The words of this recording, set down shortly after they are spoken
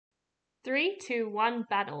3-2-1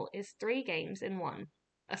 Battle is 3 games in one.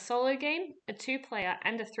 A solo game, a 2-player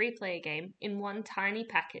and a 3-player game in one tiny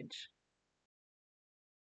package.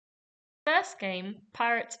 First game,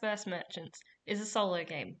 Pirates vs Merchants, is a solo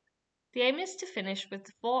game. The aim is to finish with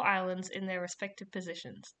the 4 islands in their respective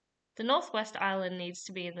positions. The northwest island needs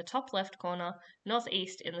to be in the top left corner,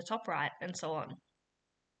 northeast in the top right, and so on.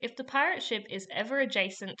 If the pirate ship is ever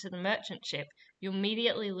adjacent to the merchant ship, you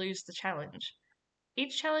immediately lose the challenge.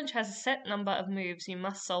 Each challenge has a set number of moves you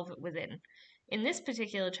must solve it within. In this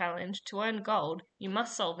particular challenge, to earn gold, you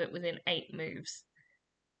must solve it within 8 moves.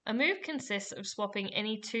 A move consists of swapping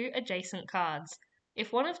any 2 adjacent cards.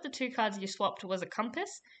 If one of the 2 cards you swapped was a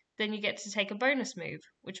compass, then you get to take a bonus move,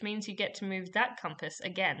 which means you get to move that compass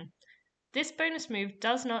again. This bonus move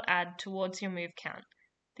does not add towards your move count.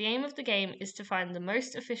 The aim of the game is to find the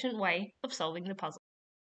most efficient way of solving the puzzle.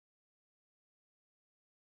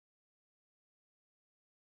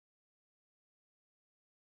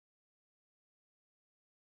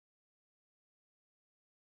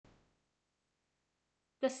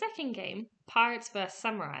 The second game, Pirates vs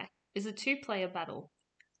Samurai, is a 2-player battle.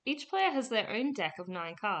 Each player has their own deck of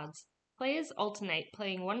 9 cards. Players alternate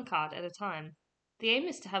playing 1 card at a time. The aim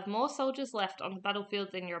is to have more soldiers left on the battlefield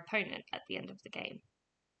than your opponent at the end of the game.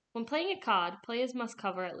 When playing a card, players must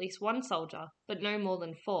cover at least 1 soldier, but no more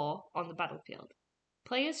than 4, on the battlefield.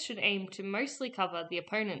 Players should aim to mostly cover the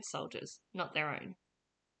opponent's soldiers, not their own.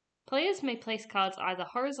 Players may place cards either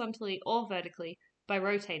horizontally or vertically by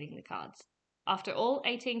rotating the cards. After all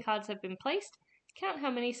 18 cards have been placed, count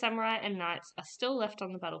how many samurai and knights are still left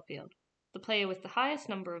on the battlefield. The player with the highest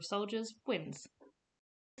number of soldiers wins.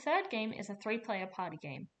 The third game is a 3-player party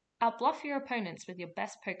game. Outbluff your opponents with your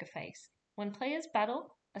best poker face. When players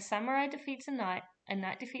battle, a samurai defeats a knight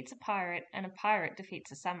defeats a pirate, and a pirate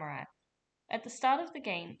defeats a samurai. At the start of the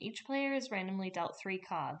game, each player is randomly dealt 3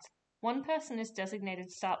 cards. One person is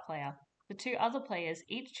designated start player. The 2 other players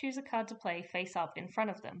each choose a card to play face up in front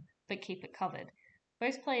of them, but keep it covered.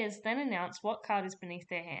 Both players then announce what card is beneath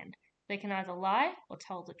their hand. They can either lie or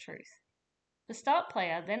tell the truth. The start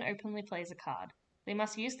player then openly plays a card. They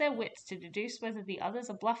must use their wits to deduce whether the others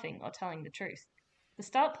are bluffing or telling the truth. The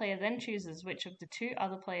start player then chooses which of the 2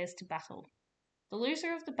 other players to battle. The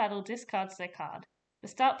loser of the battle discards their card. The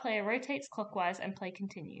start player rotates clockwise and play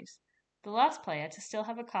continues. The last player to still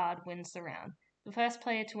have a card wins the round. The first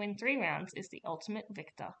player to win 3 rounds is the ultimate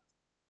victor.